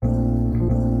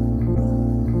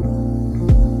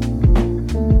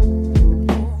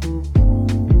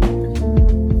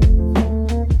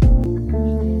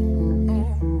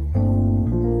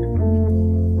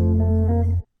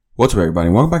What's up, everybody?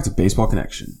 Welcome back to Baseball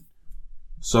Connection.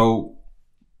 So,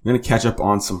 we're going to catch up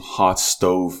on some hot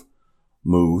stove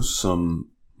moves,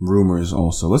 some rumors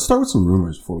also. Let's start with some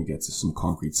rumors before we get to some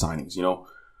concrete signings. You know,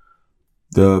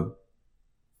 the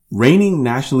reigning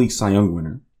National League Cy Young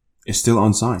winner is still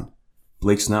unsigned.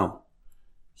 Blake Snell.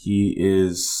 He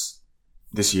is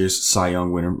this year's Cy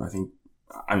Young winner.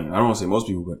 I don't want to say most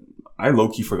people, but I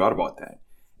low-key forgot about that.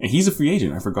 And he's a free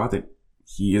agent. I forgot that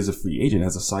he is a free agent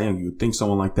as a Cy Young. You would think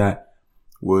someone like that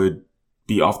would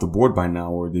be off the board by now,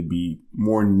 or there'd be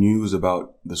more news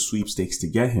about the sweepstakes to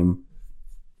get him.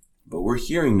 But we're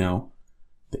hearing now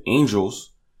the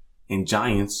Angels and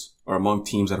Giants are among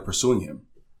teams that are pursuing him.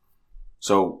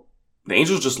 So the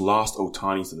Angels just lost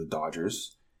Ohtani to the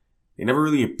Dodgers. They never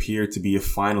really appeared to be a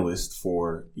finalist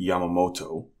for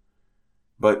Yamamoto.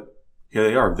 But here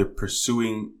they are. They're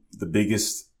pursuing the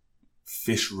biggest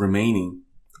fish remaining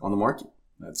on the market.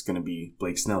 That's going to be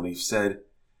Blake Snell. They've said,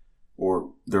 or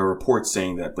there are reports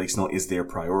saying that Blake Snell is their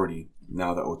priority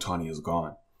now that Ohtani is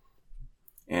gone.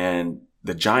 And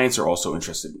the Giants are also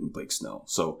interested in Blake Snell.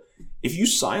 So if you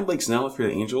sign Blake Snell, if you're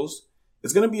the Angels,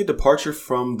 it's going to be a departure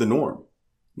from the norm.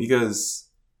 Because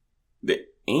the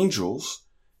Angels,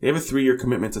 they have a 3-year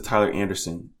commitment to Tyler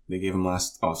Anderson. They gave him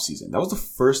last offseason. That was the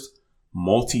first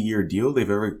multi-year deal they've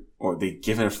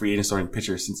given a free agent starting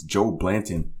pitcher since Joe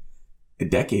Blanton a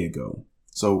decade ago.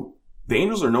 So the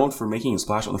Angels are known for making a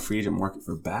splash on the free agent market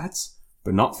for bats,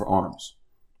 but not for arms.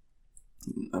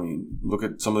 I mean, look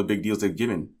at some of the big deals they've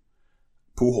given.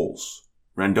 Pujols,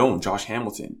 Rendon, Josh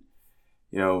Hamilton.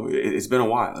 You know, it's been a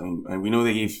while. I mean, we know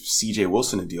they gave C.J.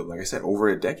 Wilson a deal, like I said, over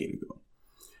a decade ago.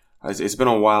 It's been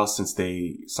a while since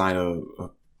they signed a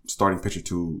starting pitcher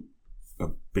to a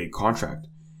big contract.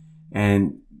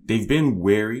 And they've been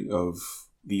wary of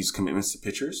these commitments to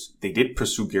pitchers. They did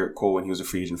pursue Garrett Cole when he was a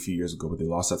free agent a few years ago, but they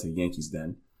lost that to the Yankees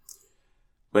then.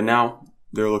 But now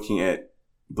they're looking at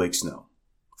Blake Snell.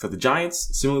 For the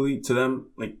Giants, similarly to them,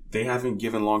 like they haven't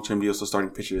given long-term deals to starting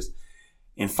pitchers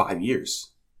in 5 years.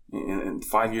 In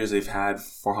 5 years, they've had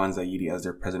Farhan Zaidi as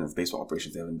their president of baseball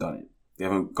operations. They haven't done it. They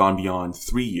haven't gone beyond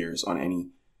 3 years on any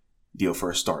deal for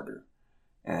a starter.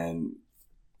 And,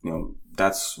 you know,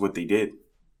 that's what they did.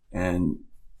 And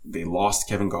they lost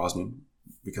Kevin Gausman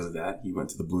because of that. He went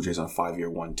to the Blue Jays on a 5-year,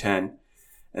 $110.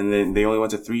 And then they only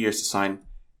went to 3 years to sign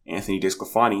Anthony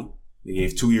DeSclafani. They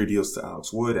gave 2-year deals to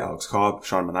Alex Wood, Alex Cobb,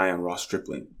 Sean Manaea, and Ross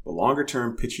Stripling. The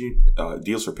longer-term pitching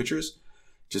deals for pitchers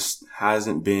just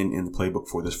hasn't been in the playbook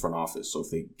for this front office. So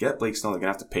if they get Blake Snell, they're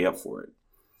going to have to pay up for it.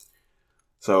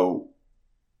 So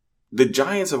the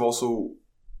Giants have also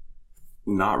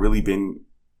not really been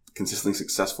consistently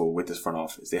successful with this front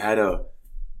office. They had an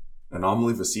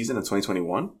anomaly of a season in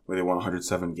 2021 where they won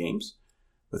 107 games.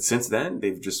 But since then,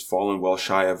 they've just fallen well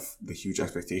shy of the huge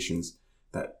expectations.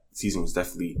 That season was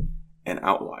definitely an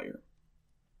outlier.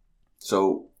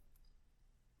 So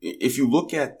if you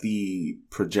look at the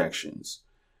projections,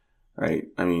 right?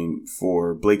 I mean,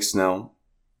 for Blake Snell,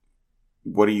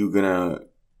 what are you going to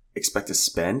expect to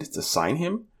spend to sign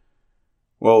him?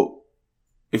 Well,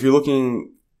 if you're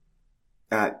looking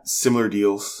at similar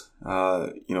deals,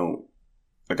 a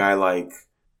guy like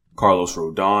Carlos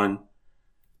Rodon,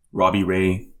 Robbie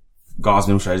Ray,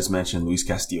 Gausman, which I just mentioned, Luis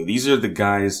Castillo. These are the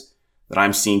guys that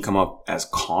I'm seeing come up as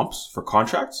comps for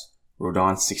contracts.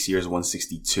 Rodon, 6 years,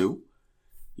 162.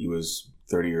 He was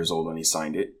 30 years old when he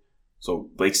signed it. So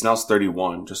Blake Snell's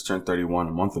 31, just turned 31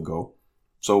 a month ago.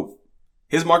 So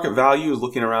his market value is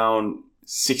looking around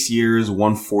 6 years,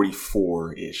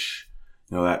 144-ish.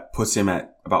 You know, that puts him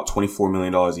at about $24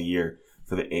 million a year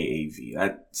for the AAV.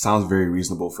 That sounds very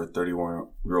reasonable for a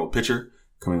 31-year-old pitcher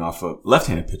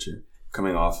left-handed pitcher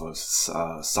coming off of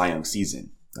Cy Young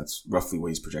season. That's roughly what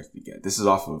he's projected to get. This is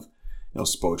off of,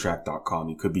 Spotrac.com.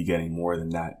 He could be getting more than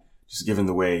that, just given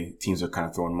the way teams are kind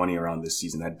of throwing money around this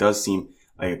season. That does seem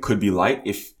like it could be light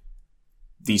if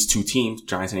these two teams,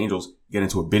 Giants and Angels, get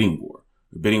into a bidding war.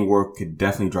 The bidding war could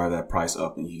definitely drive that price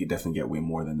up, and you could definitely get way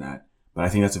more than that. But I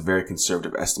think that's a very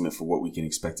conservative estimate for what we can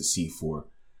expect to see for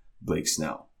Blake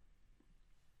Snell.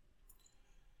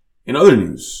 In other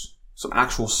news, some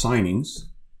actual signings.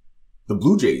 The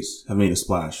Blue Jays have made a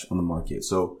splash on the market.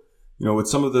 So, with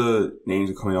some of the names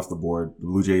coming off the board, the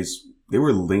Blue Jays, they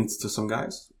were linked to some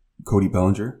guys. Cody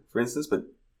Bellinger, for instance, but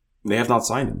they have not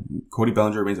signed him. Cody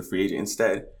Bellinger remains a free agent.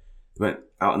 Instead, they went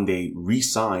out and they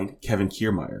re-signed Kevin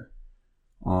Kiermaier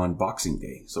on Boxing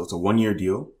Day. So it's a 1-year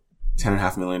deal,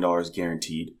 $10.5 million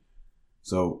guaranteed.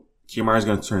 So Kiermaier is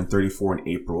going to turn 34 in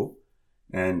April.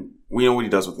 And we know what he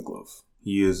does with the glove.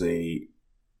 He is a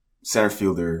center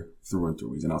fielder through and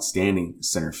through. He's an outstanding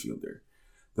center fielder.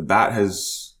 The bat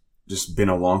has just been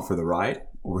along for the ride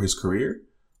over his career,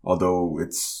 although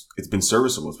it's been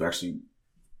serviceable. It's actually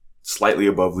slightly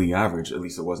above league average, at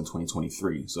least it was in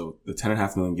 2023. So the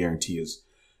 $10.5 million guarantee is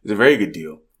a very good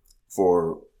deal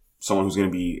for someone who's going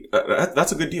to be,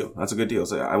 that's a good deal. That's a good deal.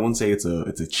 So I wouldn't say it's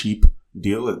a cheap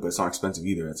deal, but it's not expensive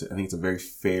either. I think it's a very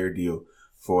fair deal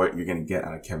for what you're going to get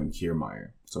out of Kevin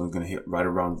Kiermaier. So he's going to hit right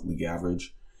around league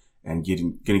average and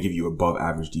going to give you above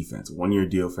average defense. 1 year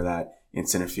deal for that in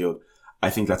center field. I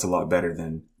think that's a lot better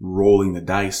than rolling the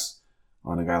dice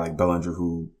on a guy like Bellinger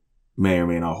who may or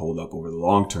may not hold up over the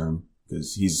long term,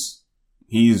 because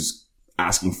he's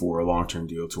asking for a long-term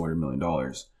deal, $200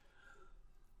 million.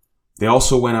 They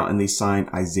also went out and they signed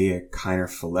Isiah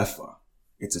Kiner-Falefa.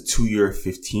 It's a 2-year,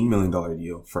 $15 million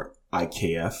deal for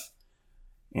IKF.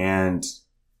 And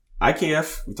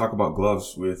IKF, we talk about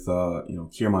gloves with,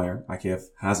 Kiermaier. IKF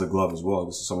has a glove as well.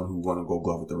 This is someone who won a gold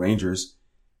glove with the Rangers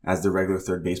as the regular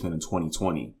third baseman in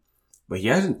 2020. But he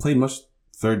hasn't played much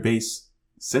third base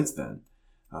since then.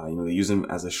 They used him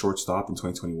as a shortstop in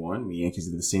 2021. The Yankees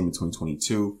did the same in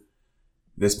 2022.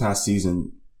 This past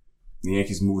season, the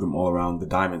Yankees moved him all around the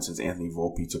diamond since Anthony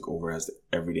Volpe took over as the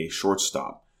everyday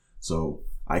shortstop. So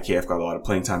IKF got a lot of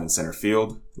playing time in center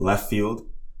field, left field,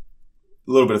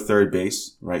 a little bit of third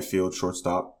base, right field,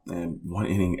 shortstop, and 1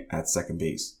 inning at second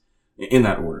base in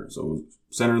that order. So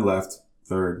center, left,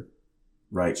 third,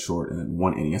 right, short, and then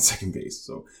 1 inning at second base.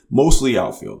 So mostly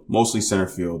outfield, mostly center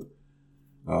field,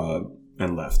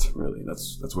 and left, really.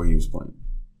 That's where he was playing.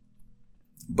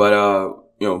 But,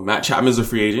 Matt Chapman's a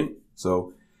free agent.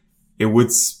 So it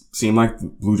would seem like the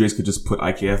Blue Jays could just put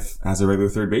IKF as a regular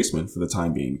third baseman for the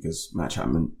time being, because Matt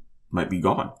Chapman might be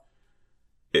gone.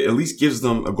 It at least gives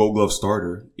them a Gold Glove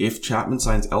starter if Chapman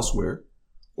signs elsewhere,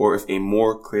 or if a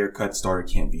more clear-cut starter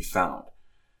can't be found.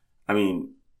 I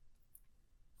mean,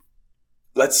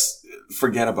 let's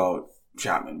forget about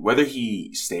Chapman. Whether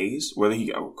he stays, whether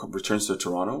he returns to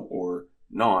Toronto or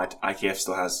not, IKF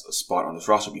still has a spot on this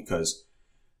roster, because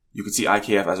you could see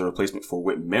IKF as a replacement for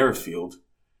Whit Merrifield.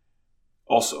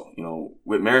 Also,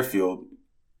 Whit Merrifield,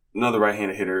 another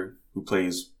right-handed hitter who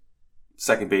plays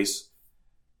second base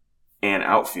and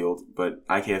outfield, but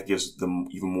IKF gives them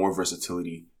even more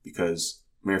versatility because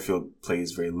Merrifield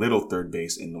plays very little third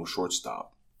base and no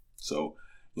shortstop. So,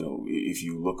 if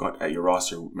you look at your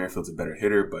roster, Merrifield's a better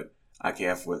hitter, but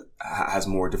IKF has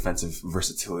more defensive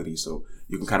versatility, so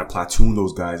you can kind of platoon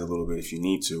those guys a little bit if you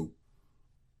need to.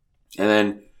 And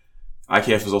then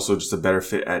IKF is also just a better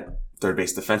fit at third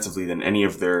base defensively than any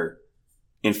of their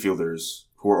infielders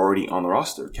who are already on the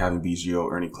roster. Kevin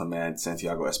Biggio, Ernie Clement,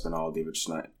 Santiago Espinal,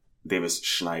 Davis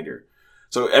Schneider.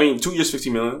 So, 2 years,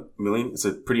 $15 million. It's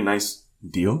a pretty nice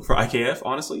deal for IKF,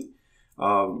 honestly.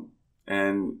 For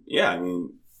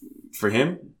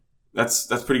him,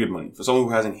 that's pretty good money. For someone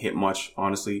who hasn't hit much,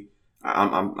 honestly,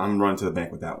 I'm running to the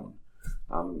bank with that one.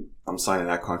 I'm signing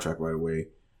that contract right away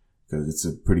because it's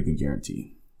a pretty good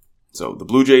guarantee. So the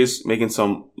Blue Jays making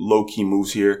some low-key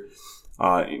moves here.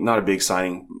 Not a big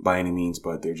signing by any means,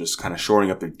 but they're just kind of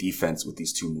shoring up their defense with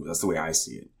these two moves. That's the way I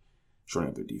see it. Shoring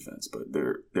up their defense. But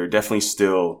there are definitely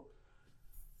still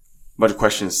a bunch of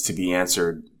questions to be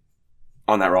answered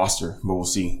on that roster, but we'll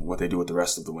see what they do with the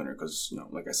rest of the winter because,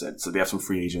 like I said, so they have some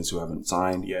free agents who haven't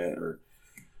signed yet, or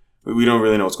we don't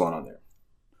really know what's going on there.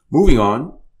 Moving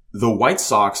on, the White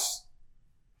Sox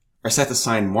are set to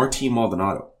sign Martin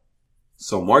Maldonado.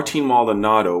 So Martin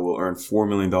Maldonado will earn $4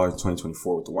 million in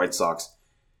 2024 with the White Sox.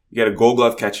 You get a Gold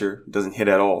Glove catcher, doesn't hit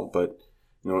at all, but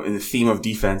in the theme of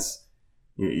defense,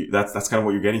 that's kind of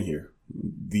what you're getting here.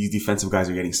 These defensive guys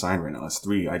are getting signed right now. That's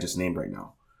 3 I just named right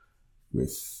now,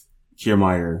 with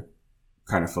Kiermaier,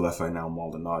 Kiner-Falefa, and now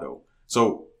Maldonado.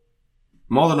 So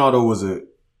Maldonado was a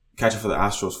catcher for the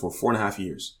Astros for 4.5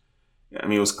 years.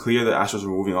 It was clear the Astros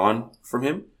were moving on from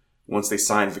him once they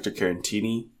signed Victor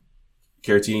Caratini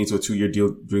to a 2-year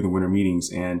deal during the winter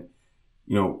meetings. And,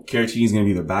 Caratini is going to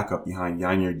be the backup behind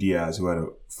Yainer Diaz, who had a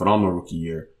phenomenal rookie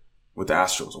year with the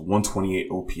Astros, a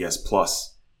 128 OPS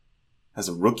plus as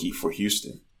a rookie for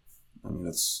Houston.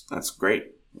 That's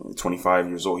great. 25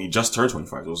 years old. He just turned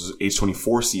 25. It was his age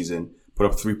 24 season, put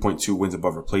up 3.2 wins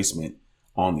above replacement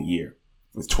on the year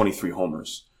with 23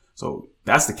 homers. So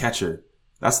that's the catcher.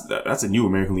 That's a new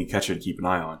American League catcher to keep an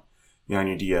eye on.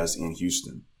 Yainer Diaz in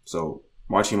Houston. So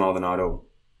Martin Maldonado,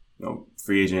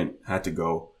 free agent, had to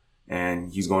go,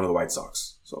 and he's going to the White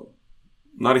Sox. So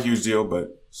not a huge deal,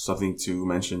 but something to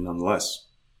mention nonetheless.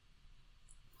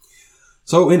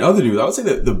 So in other news, I would say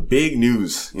that the big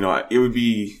news, it would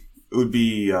be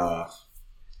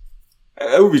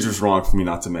just wrong for me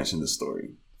not to mention this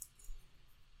story.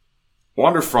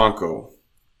 Wander Franco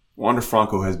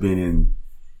has been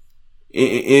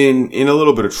in a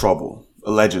little bit of trouble,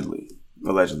 allegedly.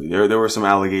 Allegedly. There were some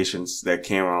allegations that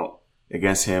came out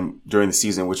against him during the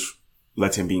season, which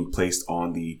led to him being placed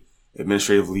on the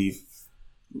administrative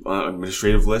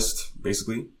list,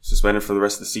 basically. Suspended for the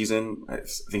rest of the season. I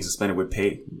think suspended with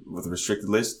pay, with a restricted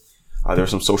list. There were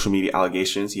some social media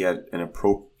allegations. He had an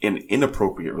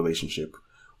inappropriate relationship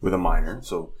with a minor.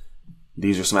 So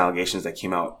these are some allegations that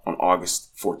came out on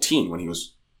August 14 when he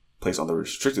was placed on the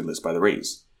restricted list by the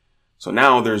Rays. So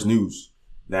now there's news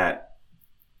that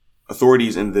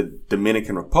authorities in the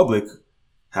Dominican Republic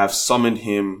have summoned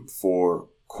him for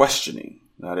questioning.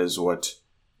 That is what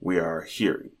we are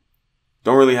hearing.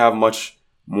 Don't really have much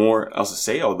more else to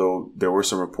say, although there were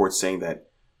some reports saying that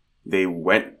they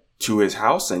went to his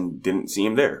house and didn't see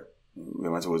him there. They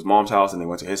went to his mom's house and they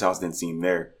went to his house, didn't see him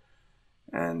there.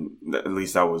 And at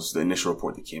least that was the initial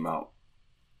report that came out.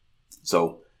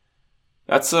 So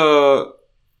that's a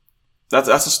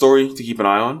story to keep an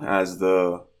eye on as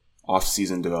the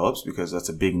offseason develops, because that's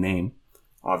a big name,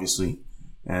 obviously.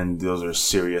 And those are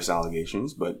serious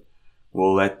allegations, but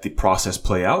we'll let the process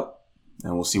play out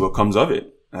and we'll see what comes of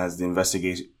it as the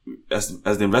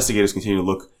investigators continue to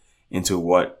look into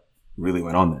what really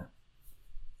went on there.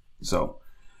 So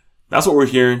that's what we're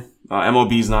hearing.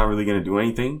 MLB is not really going to do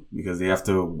anything because they have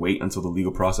to wait until the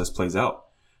legal process plays out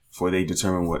before they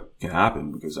determine what can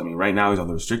happen. Because, I mean, right now he's on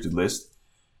the restricted list.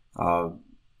 It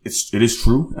is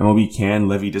true. MLB can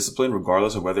levy discipline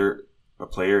regardless of whether a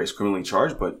player is criminally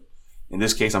charged. But in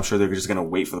this case, I'm sure they're just going to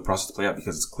wait for the process to play out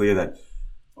because it's clear that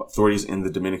authorities in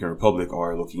the Dominican Republic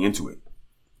are looking into it.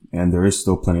 And there is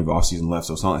still plenty of offseason left.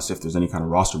 So it's not as if there's any kind of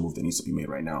roster move that needs to be made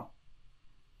right now.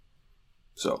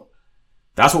 So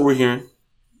that's what we're hearing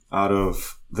out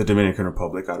of the Dominican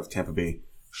Republic, out of Tampa Bay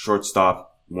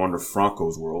shortstop Wander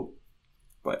Franco's world.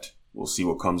 But we'll see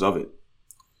what comes of it.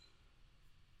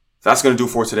 That's going to do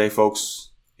it for today,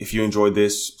 folks. If you enjoyed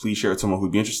this, please share it with someone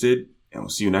who'd be interested. And we'll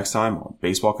see you next time on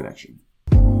Baseball Connection.